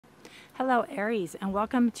Hello Aries, and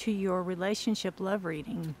welcome to your relationship love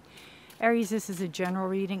reading. Aries, this is a general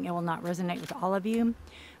reading. It will not resonate with all of you.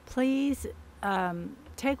 Please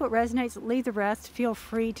take what resonates, leave the rest. Feel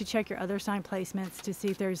free to check your other sign placements to see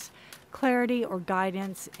if there's clarity or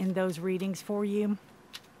guidance in those readings for you.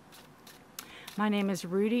 My name is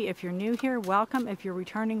Rudy. If you're new here, welcome. If you're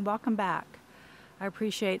returning, welcome back. I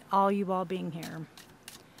appreciate all you all being here.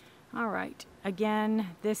 All right. Again,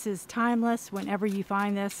 this is timeless. Whenever you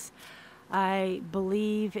find this, I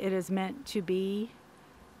believe it is meant to be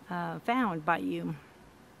found by you.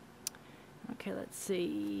 Okay, let's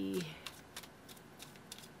see.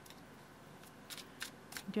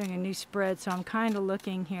 I'm doing a new spread, so I'm kind of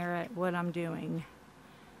looking here at what I'm doing.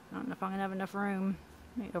 I don't know if I'm going to have enough room.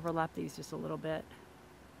 Let me overlap these just a little bit.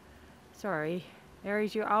 Sorry.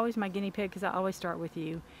 Aries, you're always my guinea pig because I always start with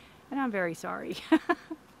you. And I'm very sorry.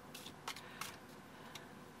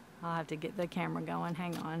 I'll have to get the camera going.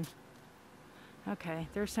 Hang on. Okay,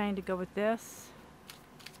 they're saying to go with this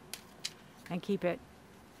and keep it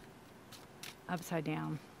upside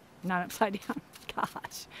down. Not upside down.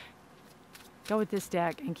 Gosh. Go with this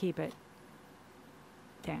deck and keep it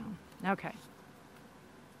down. Okay.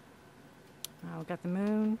 Now we've got the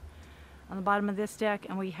moon on the bottom of this deck,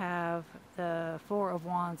 and we have the Four of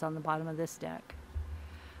Wands on the bottom of this deck.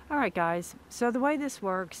 All right, guys. So the way this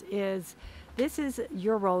works is this is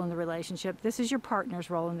your role in the relationship. This is your partner's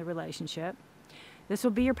role in the relationship. This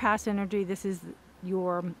will be your past energy. This is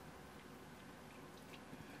your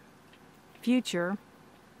future.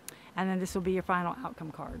 And then this will be your final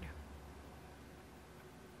outcome card.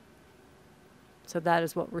 So that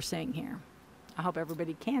is what we're seeing here. I hope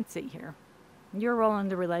everybody can see here. Your role in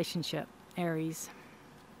the relationship, Aries.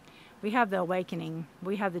 We have the Awakening.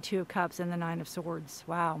 We have the Two of Cups and the Nine of Swords.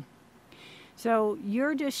 Wow. So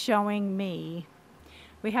you're just showing me,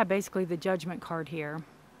 we have basically the Judgment card here.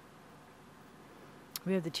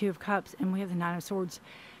 We have the Two of Cups and we have the Nine of Swords.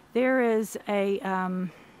 There is a,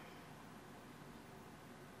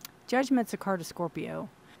 Judgment's a card of Scorpio.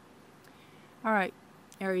 All right,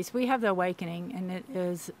 Aries, we have the Awakening, and it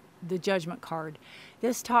is the Judgment card.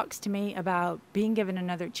 This talks to me about being given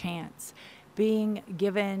another chance, being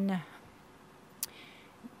given...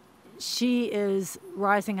 She is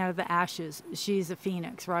rising out of the ashes. She's a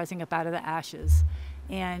phoenix rising up out of the ashes.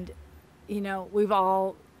 And, you know, we've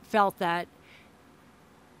all felt that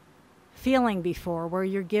feeling before, where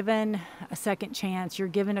you're given a second chance, you're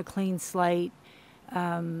given a clean slate.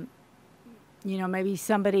 You know, maybe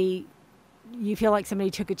somebody, you feel like somebody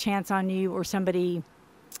took a chance on you, or somebody,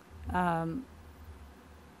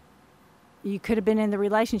 you could have been in the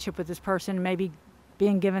relationship with this person, maybe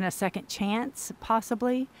being given a second chance,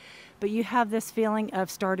 possibly. But you have this feeling of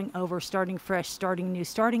starting over, starting fresh, starting new,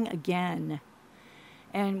 starting again.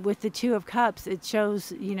 And with the Two of Cups, it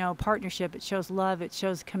shows, you know, partnership. It shows love. It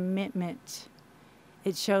shows commitment.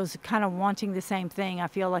 It shows kind of wanting the same thing. I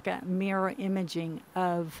feel like a mirror imaging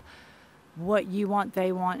of what you want,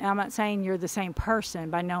 they want. And I'm not saying you're the same person,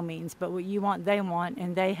 by no means, but what you want, they want,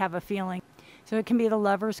 and they have a feeling. So it can be the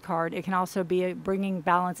Lover's card. It can also be bringing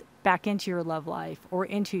balance back into your love life, or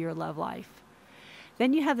into your love life.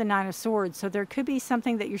 Then you have the Nine of Swords. So there could be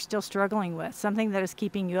something that you're still struggling with, something that is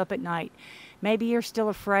keeping you up at night. Maybe you're still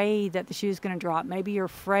afraid that the shoe's going to drop. Maybe you're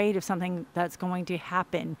afraid of something that's going to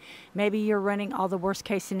happen. Maybe you're running all the worst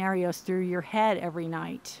case scenarios through your head every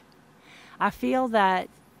night. I feel that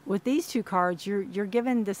with these two cards, you're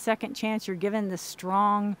given the second chance. You're given the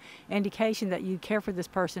strong indication that you care for this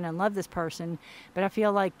person and love this person. But I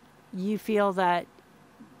feel like you feel that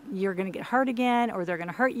you're going to get hurt again, or they're going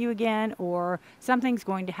to hurt you again, or something's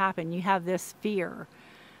going to happen. You have this fear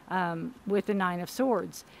with the Nine of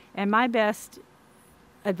Swords. And my best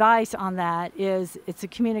advice on that is it's a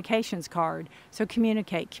communications card. So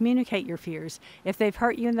communicate your fears. If they've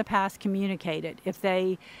hurt you in the past, communicate it. If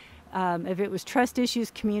it was trust issues,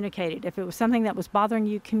 communicate it. If it was something that was bothering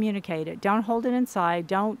you, communicate it. Don't hold it inside.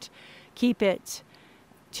 Don't keep it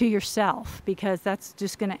to yourself, because that's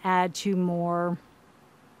just going to add to more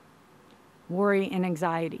worry and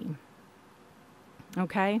anxiety.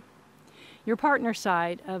 Okay? Your partner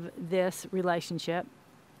side of this relationship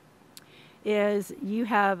is you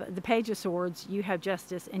have the Page of Swords, you have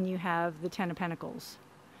Justice, and you have the Ten of Pentacles.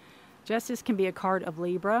 Justice can be a card of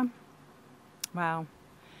Libra. Wow.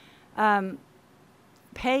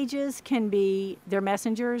 Pages can be their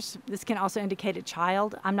messengers. This can also indicate a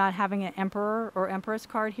child. I'm not having an Emperor or Empress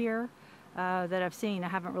card here that I've seen. I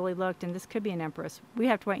haven't really looked, and this could be an Empress. We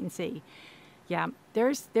have to wait and see. Yeah,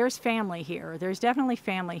 there's family here. There's definitely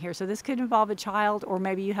family here. So this could involve a child, or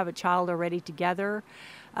maybe you have a child already together.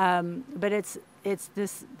 But it's it's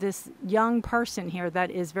this young person here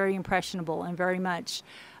that is very impressionable and very much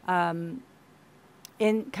in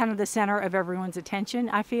kind of the center of everyone's attention,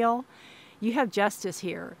 I feel. You have justice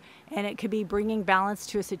here, and it could be bringing balance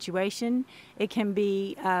to a situation. It can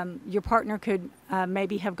be your partner could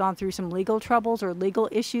maybe have gone through some legal troubles or legal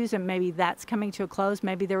issues, and maybe that's coming to a close.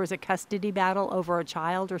 Maybe there was a custody battle over a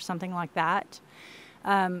child or something like that.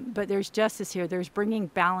 But there's justice here. There's bringing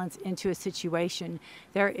balance into a situation.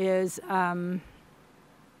 There is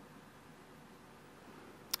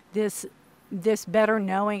this better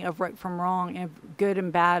knowing of right from wrong and good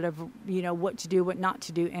and bad, of, you know, what to do, what not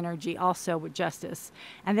to do energy, also with justice.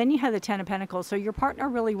 And then you have the Ten of Pentacles. So your partner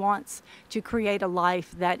really wants to create a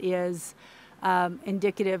life that is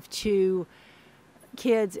indicative to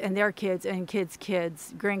kids and their kids and kids'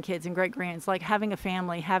 kids, grandkids and great-grands, like having a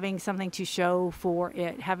family, having something to show for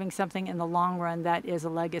it, having something in the long run that is a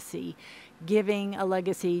legacy, giving a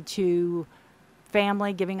legacy to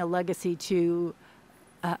family, giving a legacy to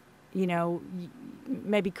you know,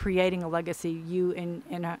 maybe creating a legacy, you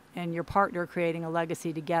and your partner creating a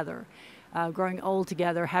legacy together, growing old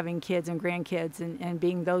together, having kids and grandkids, and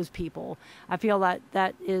being those people. I feel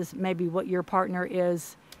that is maybe what your partner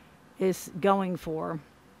is going for.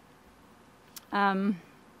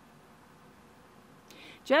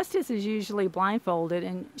 Justice is usually blindfolded,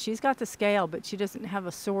 and she's got the scale, but she doesn't have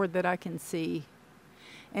a sword that I can see.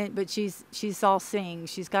 But she's all seeing.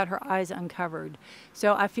 She's got her eyes uncovered.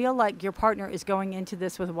 So I feel like your partner is going into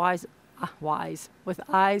this with with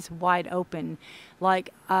eyes wide open.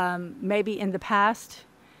 Like maybe in the past,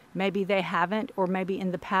 maybe they haven't, or maybe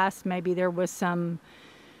in the past, maybe there was some.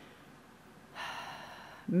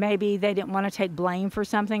 Maybe they didn't want to take blame for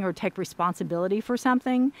something or take responsibility for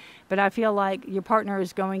something. But I feel like your partner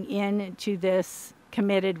is going into this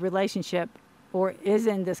committed relationship, or is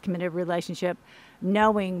in this committed relationship,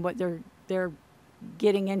 knowing what they're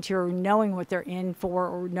getting into, or knowing what they're in for,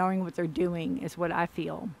 or knowing what they're doing, is what I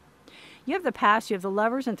feel. You have the past, you have the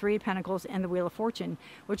Lovers and Three of Pentacles and the Wheel of Fortune,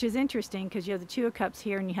 which is interesting because you have the Two of Cups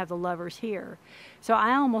here and you have the Lovers here. So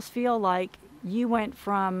I almost feel like you went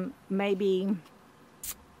from maybe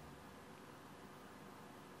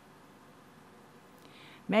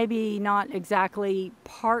not exactly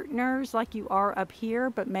partners like you are up here,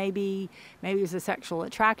 but maybe it was a sexual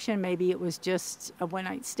attraction, maybe it was just a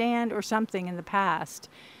one-night stand or something in the past.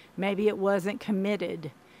 Maybe it wasn't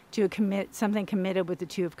committed to something committed with the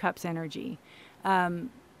Two of Cups energy. And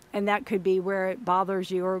that could be where it bothers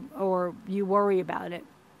you, or you worry about it,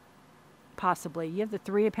 possibly. You have the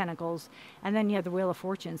Three of Pentacles, and then you have the Wheel of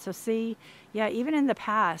Fortune. So see, yeah, even in the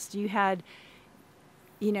past, you had,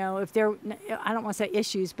 you know, if there, I don't want to say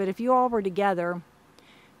issues, but if you all were together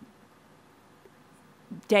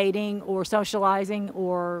dating or socializing,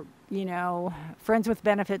 or, you know, friends with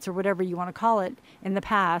benefits, or whatever you want to call it, in the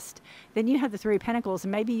past, then you have the Three of Pentacles,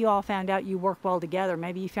 and maybe you all found out you work well together.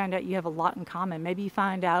 Maybe you found out you have a lot in common. Maybe you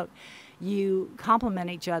find out you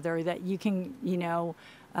complement each other, that you can, you know,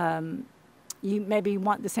 you maybe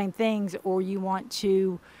want the same things, or you want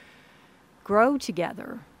to grow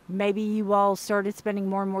together. Maybe you all started spending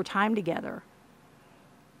more and more time together.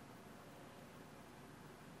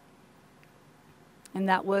 And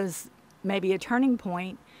that was maybe a turning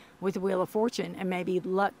point with the Wheel of Fortune, and maybe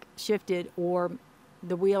luck shifted, or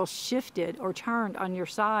the wheel shifted or turned on your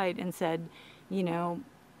side and said, you know,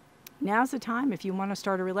 now's the time. If you want to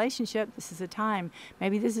start a relationship, this is the time.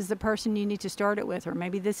 Maybe this is the person you need to start it with, or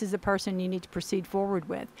maybe this is the person you need to proceed forward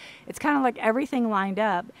with. It's kind of like everything lined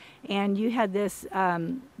up, and you had this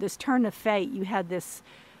this turn of fate. You had this,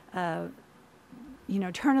 you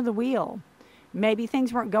know, turn of the wheel. Maybe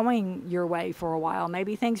things weren't going your way for a while.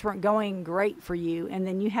 Maybe things weren't going great for you, and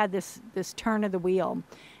then you had this turn of the wheel,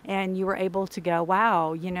 and you were able to go,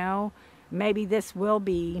 wow, you know, maybe this will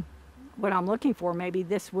be what I'm looking for. Maybe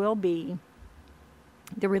this will be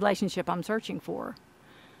the relationship I'm searching for.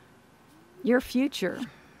 Your future.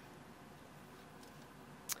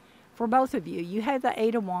 For both of you, you have the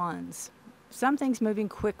Eight of Wands. Something's moving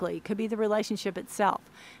quickly. Could be the relationship itself.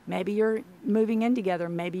 Maybe you're moving in together.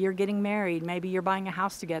 Maybe you're getting married. Maybe you're buying a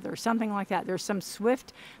house together. Something like that. There's some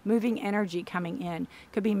swift moving energy coming in.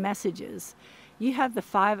 Could be messages. You have the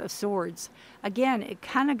Five of Swords. Again, it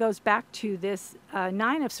kind of goes back to this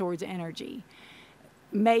Nine of Swords energy.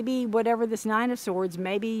 Maybe whatever this Nine of Swords,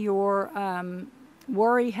 maybe your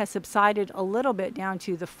worry has subsided a little bit down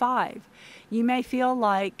to the Five. You may feel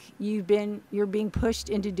like you're being pushed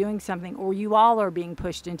into doing something, or you all are being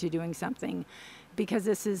pushed into doing something, because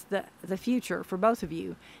this is the future for both of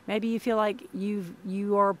you. Maybe you feel like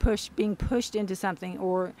you are being pushed into something,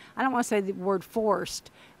 or I don't want to say the word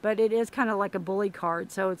forced, but it is kind of like a bully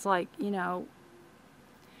card. So it's like, you know,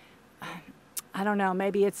 I don't know,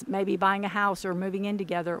 maybe buying a house or moving in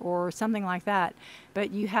together or something like that.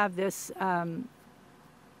 But you have this,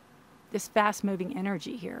 this fast-moving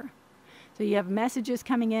energy here. So you have messages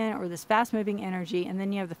coming in, or this fast-moving energy, and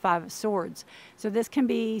then you have the Five of Swords. So this can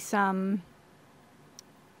be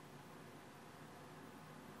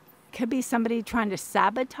could be somebody trying to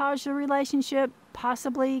sabotage the relationship,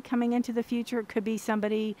 possibly coming into the future. It could be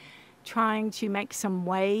somebody trying to make some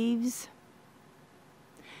waves.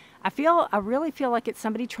 I really feel like it's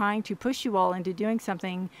somebody trying to push you all into doing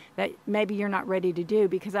something that maybe you're not ready to do,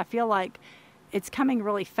 because I feel like it's coming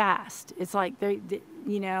really fast. It's like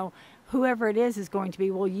you know, whoever it is going to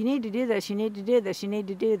be, well, you need to do this, you need to do this, you need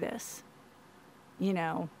to do this. You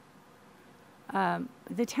know,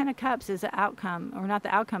 the Ten of Cups is the outcome, or not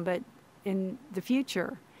the outcome, but in the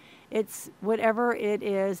future. It's whatever it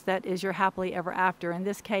is that is your happily ever after. In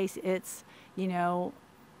this case, it's, you know,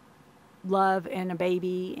 love and a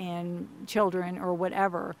baby and children or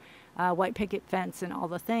whatever, white picket fence and all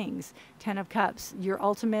the things. Ten of Cups, your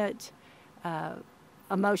ultimate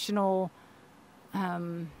emotional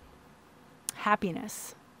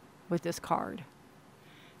happiness with this card.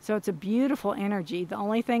 So it's a beautiful energy. The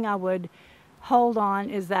only thing I would hold on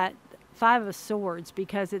is that Five of Swords,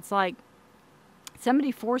 because it's like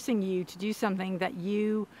somebody forcing you to do something that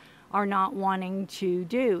you are not wanting to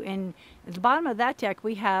do. And at the bottom of that deck,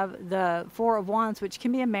 we have the Four of Wands, which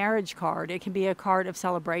can be a marriage card. It can be a card of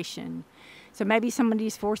celebration. So maybe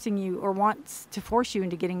somebody's forcing you, or wants to force you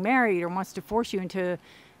into getting married, or wants to force you into,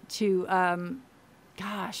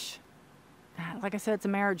 gosh, like I said, it's a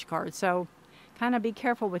marriage card. So kind of be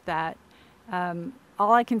careful with that.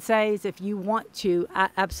 All I can say is, if you want to,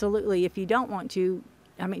 absolutely. If you don't want to,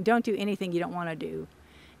 I mean, don't do anything you don't want to do.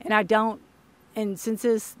 And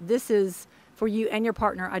since this is for you and your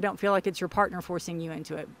partner, I don't feel like it's your partner forcing you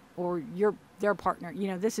into it, or their partner. You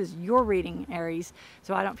know, this is your reading, Aries,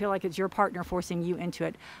 so I don't feel like it's your partner forcing you into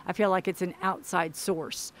it. I feel like it's an outside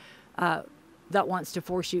source that wants to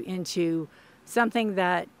force you into something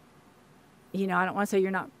that, you know, I don't want to say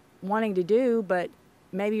you're not wanting to do, but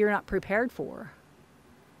maybe you're not prepared for.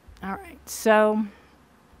 All right, so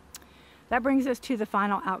that brings us to the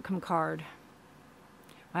final outcome card.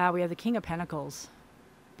 Wow, we have the King of Pentacles.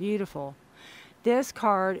 Beautiful. This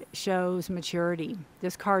card shows maturity.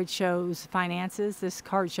 This card shows finances. This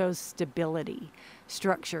card shows stability,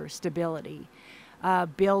 structure, stability,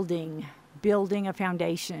 building a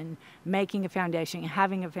foundation, making a foundation,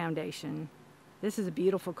 having a foundation. This is a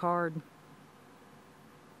beautiful card.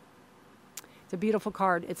 It's a beautiful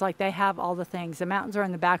card. It's like they have all the things. The mountains are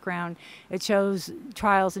in the background. It shows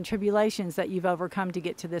trials and tribulations that you've overcome to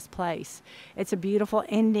get to this place. It's a beautiful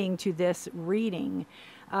ending to this reading.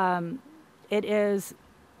 It is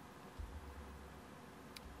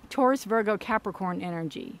Taurus, Virgo, Capricorn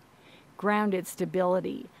energy, grounded,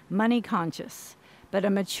 stability, money conscious, but a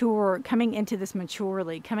mature, coming into this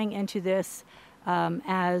maturely, coming into this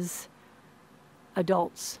as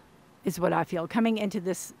adults is what I feel. Coming into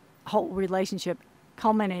this whole relationship,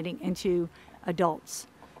 culminating into adults.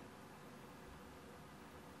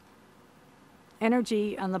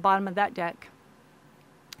 Energy on the bottom of that deck.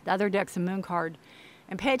 The other deck's a moon card.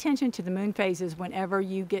 And pay attention to the moon phases whenever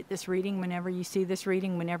you get this reading, whenever you see this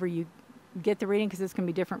reading, whenever you get the reading, because it's going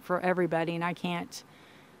to be different for everybody, and I can't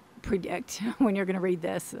predict when you're going to read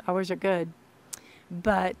this. I wish I could.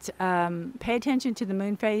 But pay attention to the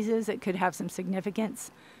moon phases. It could have some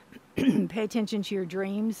significance. Pay attention to your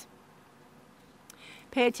dreams.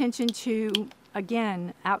 Pay attention to,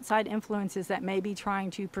 again, outside influences that may be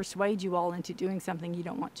trying to persuade you all into doing something you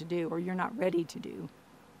don't want to do, or you're not ready to do.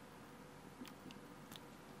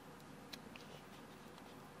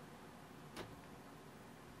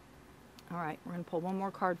 All right, we're going to pull one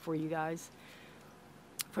more card for you guys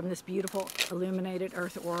from this beautiful Illuminated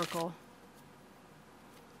Earth Oracle.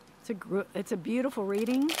 It's a beautiful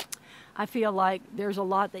reading. I feel like there's a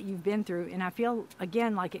lot that you've been through, and I feel,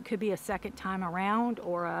 again, like it could be a second time around,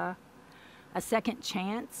 or a second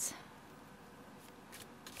chance.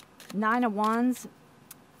 Nine of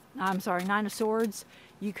Swords.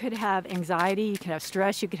 You could have anxiety, you could have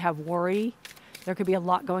stress, you could have worry. There could be a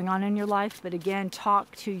lot going on in your life, but again,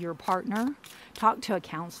 talk to your partner, talk to a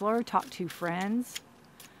counselor, talk to friends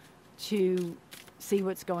to see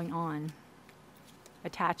what's going on.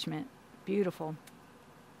 Attachment. Beautiful.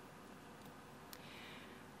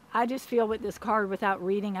 I just feel with this card, without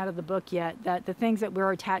reading out of the book yet, that the things that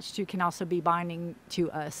we're attached to can also be binding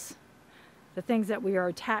to us. The things that we are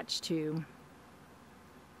attached to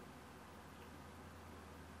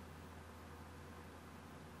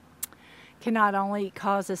can not only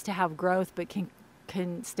cause us to have growth, but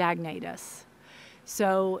can stagnate us.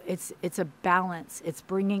 So it's a balance. It's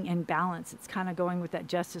bringing in balance. It's kind of going with that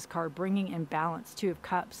Justice card, bringing in balance. Two of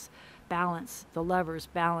Cups, balance. The Lovers,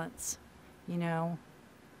 balance. You know,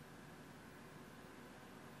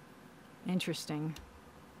 interesting.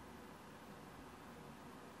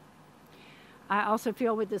 I also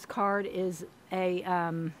feel with this card is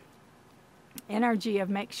a energy of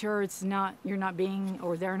make sure it's not, you're not being,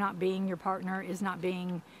 or they're not being, your partner is not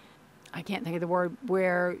being, I can't think of the word,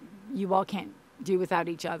 where you all can't do without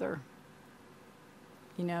each other.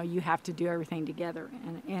 You know, you have to do everything together,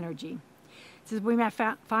 and energy. It says we may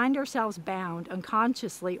find ourselves bound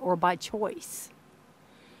unconsciously or by choice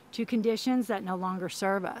to conditions that no longer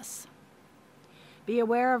serve us. Be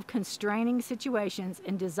aware of constraining situations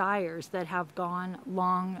and desires that have gone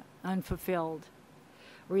long unfulfilled.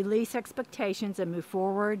 Release expectations and move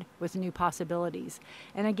forward with new possibilities.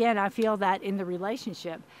 And again, I feel that in the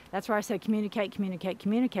relationship, that's why I said communicate, communicate,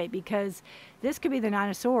 communicate, because this could be the Nine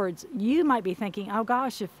of Swords. You might be thinking, oh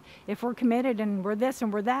gosh, if we're committed and we're this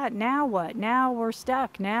and we're that, now what? Now we're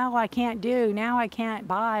stuck. Now I can't do. Now I can't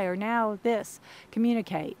buy, or now this.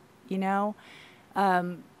 Communicate, you know?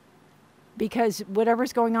 Because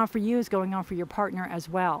whatever's going on for you is going on for your partner as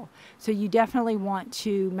well. So you definitely want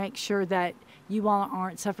to make sure that you all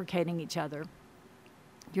aren't suffocating each other.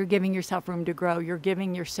 You're giving yourself room to grow. You're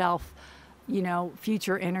giving yourself, you know,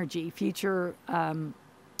 future energy, future,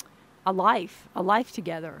 a life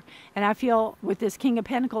together. And I feel with this King of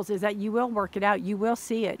Pentacles is that you will work it out. You will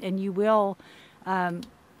see it, and you will, you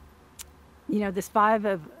know, this Five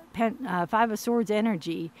of Swords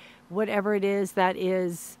energy, whatever it is that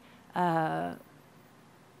is, you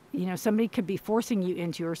know, somebody could be forcing you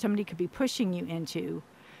into, or somebody could be pushing you into.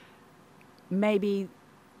 Maybe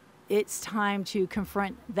it's time to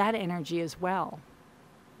confront that energy as well,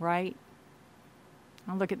 right?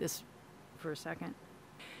 I'll look at this for a second.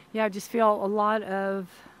 Yeah, I just feel a lot of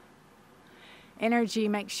energy.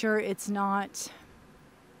 Make sure it's not,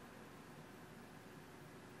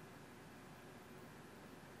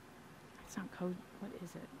 it's not code, what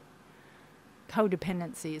is it?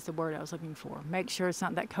 Codependency is the word I was looking for. Make sure it's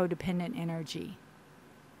not that codependent energy.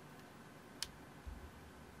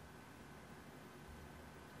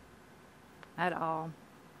 At all.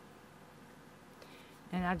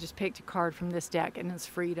 And I just picked a card from this deck, and it's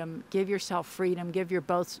freedom. Give yourself freedom. Give your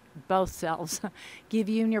both selves. Give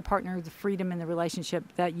you and your partner the freedom in the relationship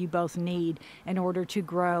that you both need in order to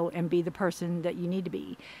grow and be the person that you need to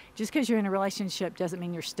be. Just because you're in a relationship doesn't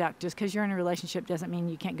mean you're stuck. Just because you're in a relationship doesn't mean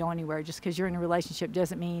you can't go anywhere. Just because you're in a relationship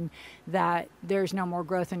doesn't mean that there's no more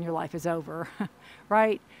growth and your life is over.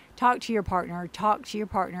 Right? Talk to your partner. Talk to your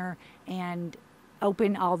partner and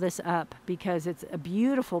open all this up, because it's a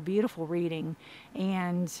beautiful, beautiful reading.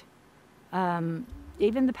 And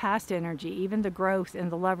even the past energy, even the growth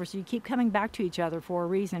and the Lovers, you keep coming back to each other for a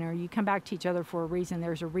reason, or you come back to each other for a reason.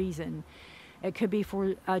 There's a reason. It could be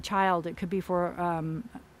for a child. It could be for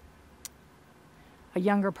a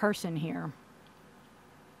younger person here.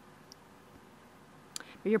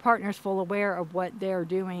 But your partner's full aware of what they're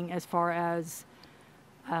doing as far as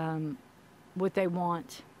what they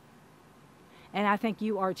want. And I think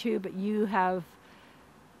you are too, but you have,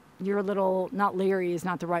 you're a little, not leery is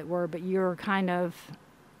not the right word, but you're kind of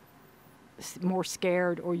more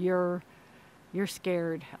scared, or you're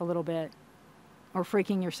scared a little bit, or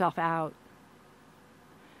freaking yourself out.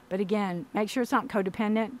 But again, make sure it's not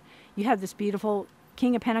codependent. You have this beautiful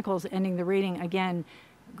King of Pentacles ending the reading. Again,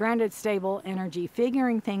 grounded, stable energy,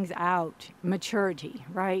 figuring things out, maturity,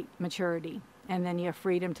 right? Maturity. And then you have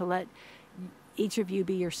freedom to let each of you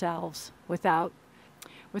be yourselves without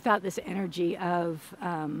this energy of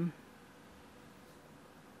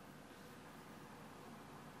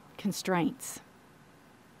constraints,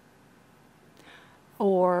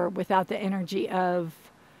 or without the energy of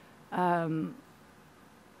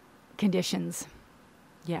conditions.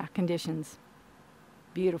 Yeah, conditions.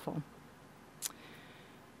 Beautiful.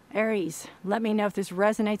 Aries, let me know if this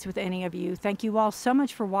resonates with any of you. Thank you all so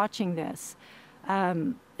much for watching this.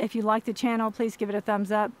 If you like the channel, please give it a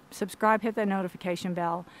thumbs up, subscribe, hit that notification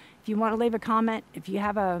bell. If you want to leave a comment, if you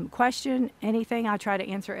have a question, anything, I try to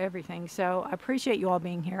answer everything. So I appreciate you all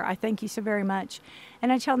being here. I thank you so very much.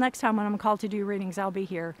 And until next time when I'm called to do readings, I'll be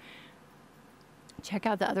here. Check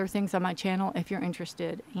out the other things on my channel if you're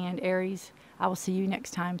interested. And Aries, I will see you next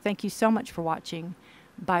time. Thank you so much for watching.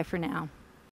 Bye for now.